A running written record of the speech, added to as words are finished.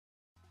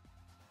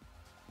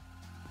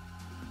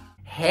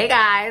Hey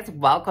guys,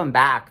 welcome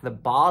back. The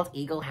bald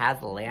eagle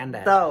has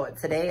landed. So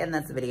today in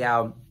this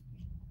video,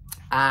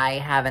 I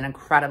have an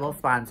incredible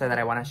sponsor that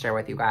I want to share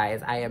with you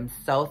guys. I am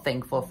so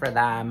thankful for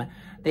them.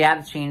 They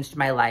have changed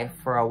my life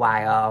for a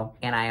while,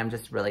 and I am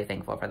just really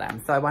thankful for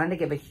them. So I wanted to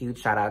give a huge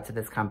shout out to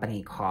this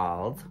company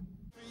called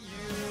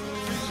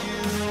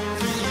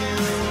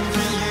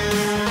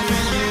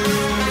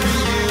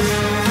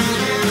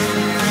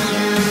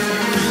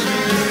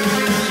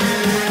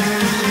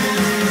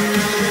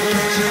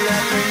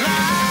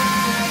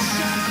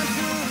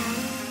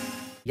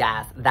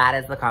Yes, that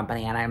is the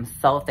company, and I'm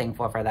so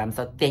thankful for them.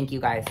 So thank you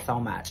guys so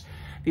much.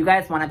 If you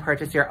guys want to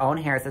purchase your own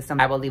hair system,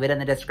 I will leave it in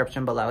the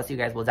description below, so you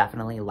guys will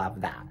definitely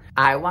love that.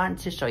 I want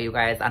to show you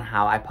guys on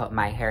how I put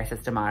my hair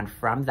system on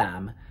from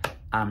them,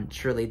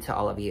 truly to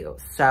all of you.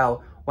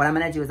 So what I'm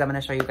going to do is I'm going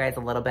to show you guys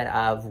a little bit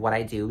of what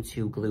I do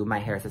to glue my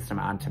hair system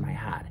onto my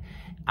head,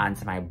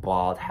 onto my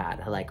bald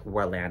head, like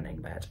we're landing,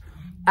 bitch.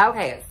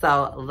 Okay,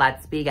 so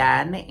let's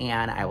begin,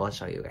 and I will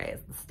show you guys.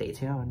 Stay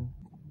tuned.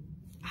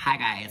 Hi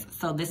guys,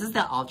 so this is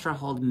the Ultra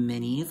Hold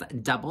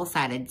Minis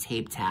double-sided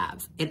tape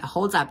tabs. It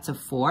holds up to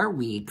 4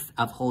 weeks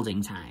of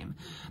holding time.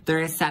 There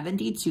are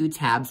 72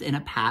 tabs in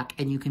a pack,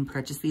 and you can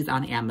purchase these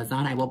on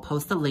Amazon. I will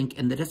post the link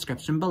in the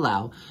description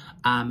below.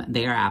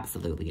 They are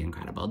absolutely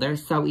incredible. They're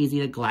so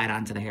easy to glide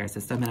onto the hair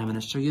system, and I'm going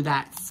to show you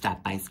that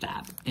step by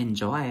step.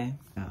 Enjoy.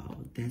 So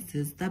this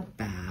is the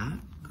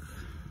back,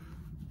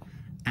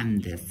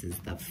 and this is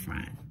the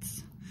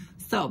front.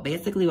 So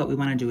basically what we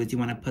want to do is you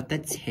want to put the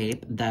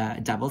tape, the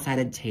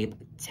double-sided tape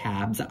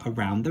tabs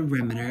around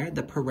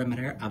the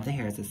perimeter of the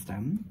hair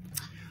system.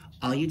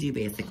 All you do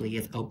basically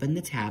is open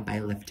the tab by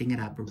lifting it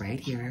up right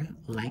here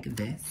like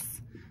this.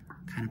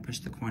 Kind of push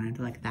the corner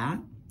like that.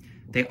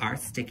 They are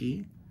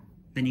sticky.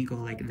 Then you go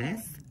like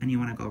this, and you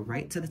want to go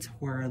right to the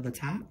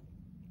top.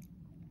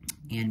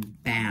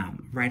 And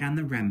bam, right on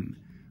the rim.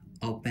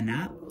 Open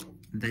up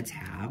the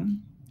tab.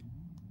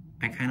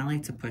 I kind of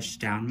like to push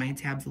down my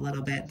tabs a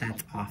little bit.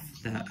 That's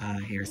off the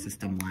hair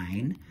system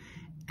line.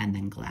 And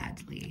then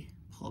gladly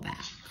pull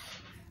back.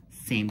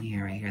 Same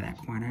here, right here, that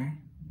corner.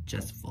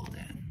 Just fold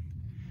in.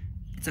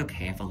 It's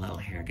okay if a little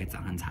hair gets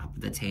on top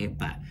of the tape,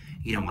 but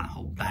you don't want a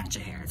whole bunch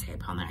of hair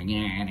tape on there.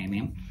 You know what I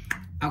mean?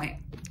 Okay,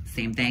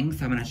 same thing.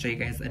 So I'm going to show you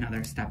guys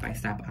another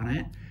step-by-step on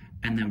it.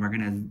 And then we're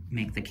going to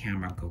make the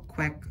camera go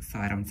quick so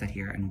I don't sit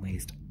here and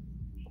waste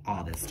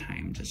all this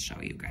time just show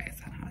you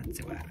guys on how to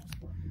do it.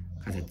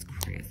 Because it's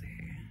crazy.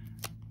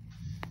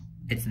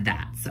 It's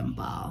that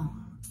simple.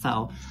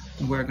 So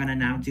we're gonna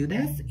now do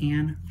this,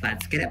 and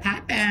let's get it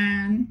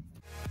poppin'.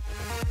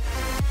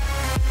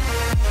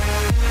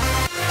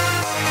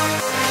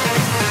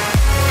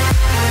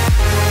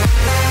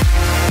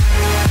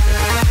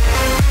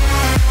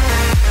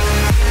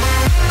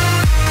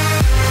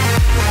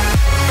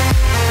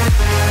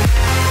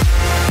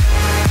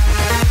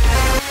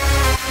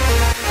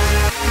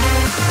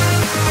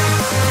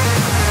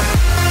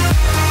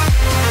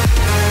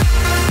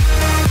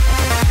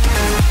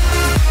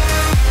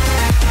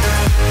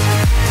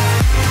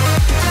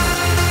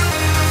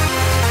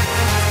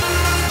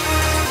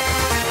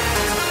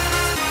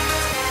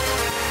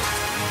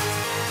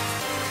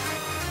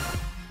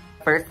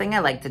 First thing I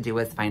like to do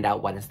is find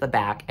out what is the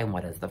back and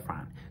what is the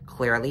front.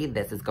 Clearly,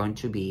 this is going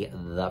to be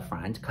the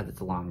front because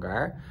it's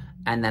longer.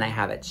 And then I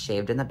have it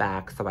shaved in the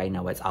back, so I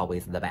know it's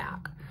always the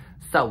back.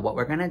 So what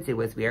we're gonna do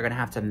is we are gonna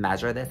have to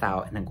measure this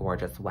out in a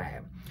gorgeous way.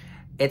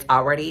 It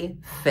already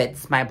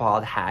fits my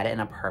bald head in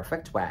a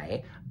perfect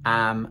way.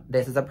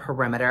 This is a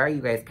perimeter.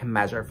 You guys can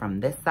measure from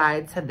this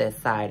side to this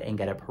side and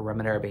get a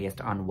perimeter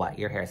based on what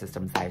your hair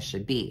system size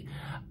should be.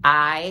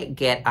 I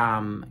get,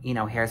 you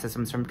know, hair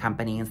systems from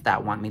companies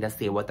that want me to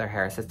see what their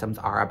hair systems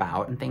are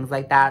about and things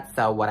like that.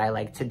 So what I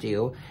like to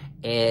do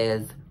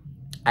is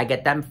I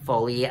get them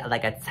fully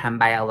like a 10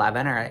 by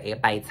 11 or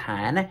 8 by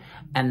 10,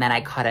 and then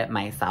I cut it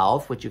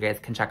myself, which you guys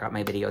can check out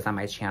my videos on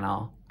my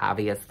channel,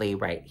 obviously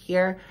right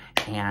here.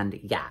 And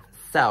yeah,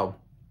 so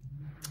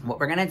what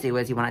we're gonna do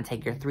is you wanna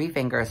take your 3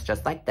 fingers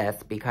just like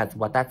this, because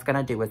what that's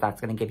gonna do is that's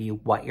gonna give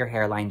you what your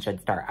hairline should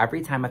start.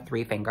 Every time a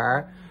 3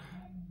 finger,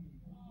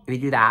 if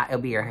you do that,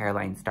 it'll be your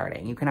hairline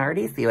starting. You can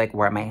already see like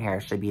where my hair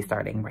should be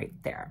starting right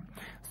there.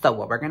 So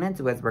what we're gonna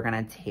do is we're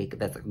gonna take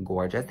this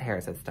gorgeous hair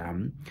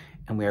system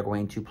and we are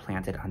going to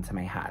plant it onto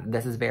my head.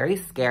 This is very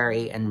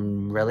scary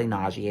and really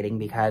nauseating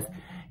because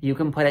you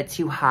can put it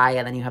too high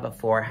and then you have a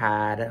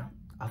forehead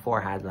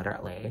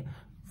literally,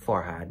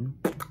 forehead,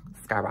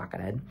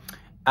 skyrocketed.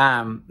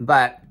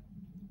 But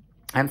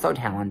I'm so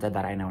talented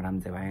that I know what I'm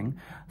doing.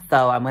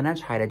 So I'm gonna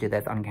try to do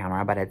this on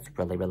camera, but it's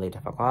really, really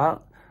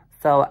difficult.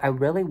 So I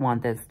really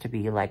want this to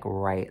be like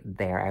right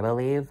there, I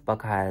believe,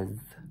 because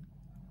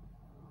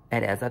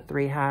it is a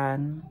 3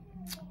 head.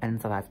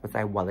 And so that's what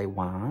I really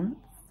want.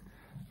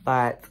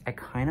 But I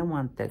kind of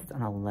want this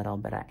on a little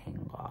bit of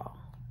angle.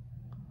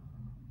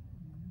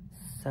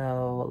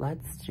 So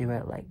let's do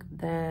it like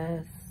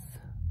this.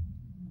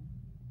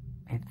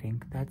 I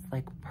think that's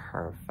like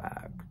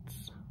perfect.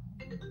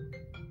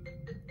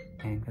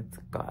 I think it's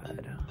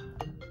good.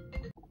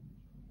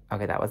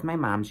 Okay, that was my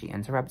mom. She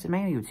interrupted my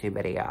YouTube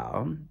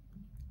video.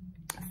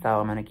 So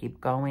I'm gonna keep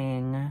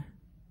going.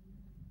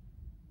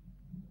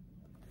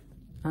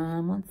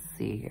 Let's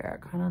see here.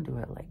 Kind of do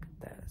it like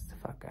this.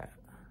 Fuck it.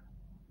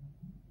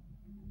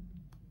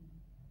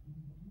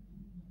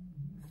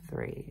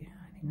 3.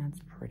 I think that's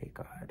pretty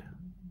good.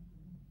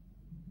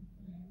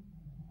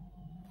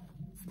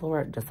 Let's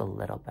lower it just a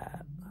little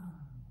bit.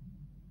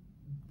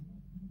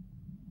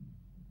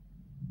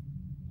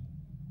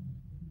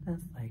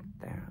 Just like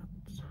that.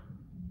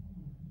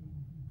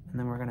 And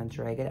then we're gonna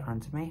drag it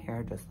onto my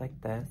hair just like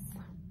this.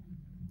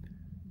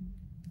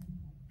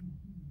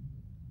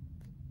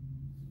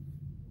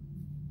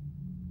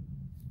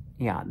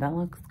 Yeah, that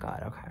looks good.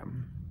 Okay.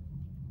 I'm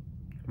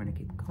gonna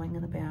keep going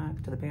in the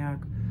back, to the back,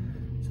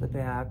 to the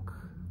back,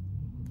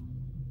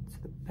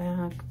 to the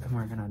back. And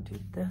we're gonna do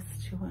this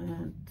to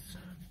it.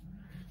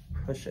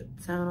 Push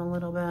it down a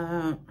little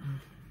bit.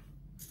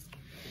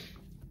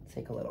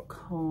 Take a little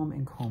comb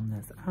and comb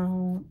this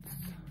out.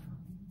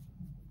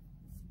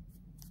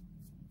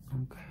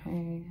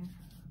 Okay.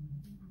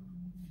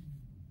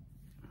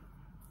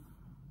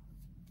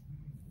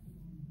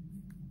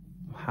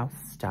 How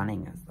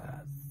stunning is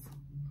this?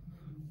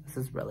 This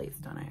is really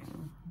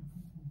stunning.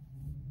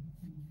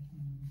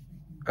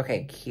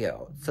 Okay, cute.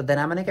 So then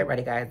I'm gonna get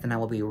ready, guys, and I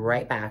will be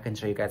right back and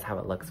show you guys how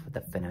it looks with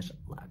the finished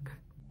look.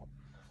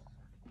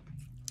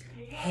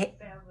 Hey.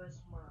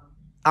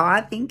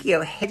 Aw, thank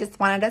you. Hey, just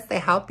wanted to say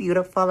how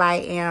beautiful I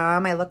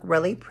am. I look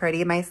really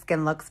pretty. My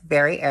skin looks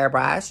very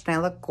airbrushed and I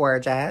look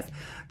gorgeous.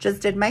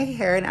 Just did my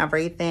hair and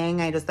everything.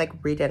 I just like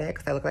redid it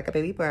because I look like a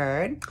baby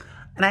bird.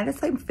 And I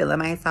just like feeling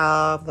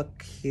myself, look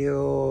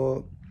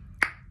cute,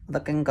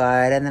 looking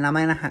good. And then I'm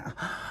gonna have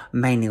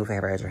my new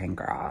favorite drink,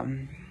 girl.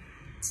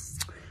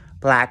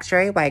 Black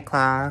cherry White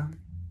Claw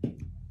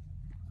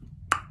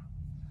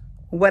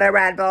with a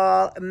Red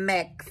Bull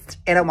mixed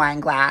in a wine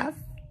glass.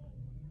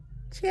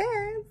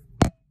 Cheers.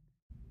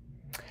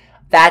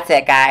 That's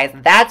it, guys.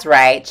 That's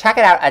right. Check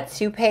it out,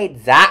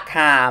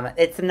 Atoupee.com.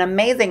 It's an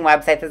amazing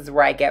website. This is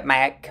where I get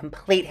my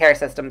complete hair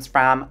systems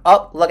from.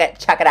 Oh, look at,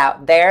 check it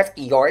out. There's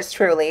yours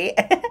truly.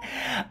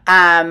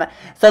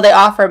 So they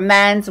offer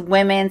men's,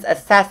 women's,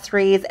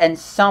 accessories, and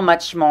so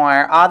much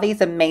more. All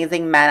these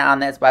amazing men on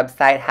this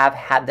website have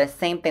had the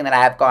same thing that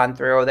I have gone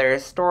through.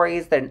 There's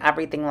stories and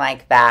everything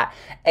like that.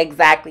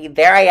 Exactly.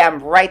 There I am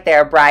right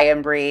there,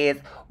 Brian Breeze.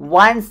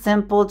 One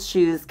simple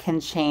choose can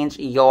change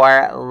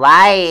your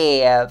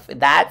life.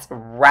 That's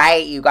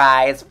right, you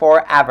guys,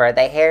 forever.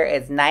 The hair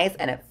is nice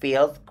and it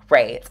feels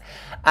great.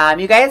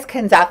 You guys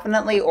can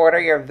definitely order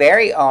your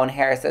very own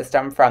hair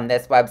system from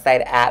this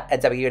website at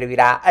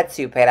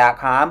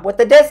www.atoupee.com with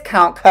the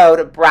discount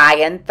code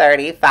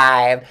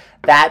Brian35.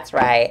 That's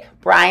right.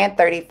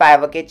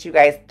 Brian35 will get you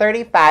guys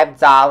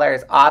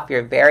 $35 off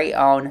your very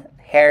own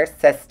hair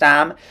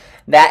system.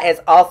 That is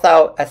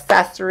also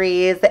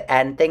accessories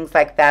and things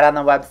like that on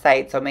the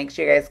website. So make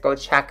sure you guys go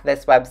check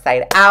this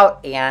website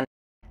out. And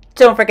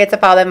don't forget to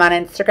follow them on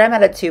Instagram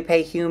at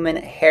Atoupee Human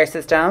Hair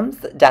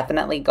Systems.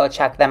 Definitely go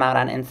check them out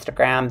on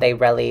Instagram. They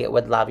really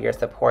would love your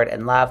support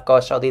and love. Go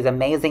show these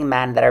amazing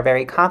men that are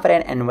very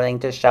confident and willing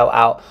to show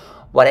out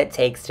what it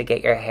takes to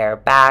get your hair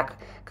back.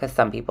 Because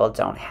some people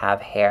don't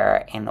have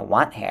hair and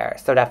want hair.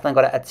 So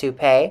definitely go to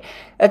Atoupee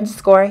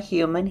 _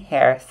 Human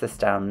Hair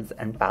Systems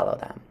and follow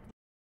them.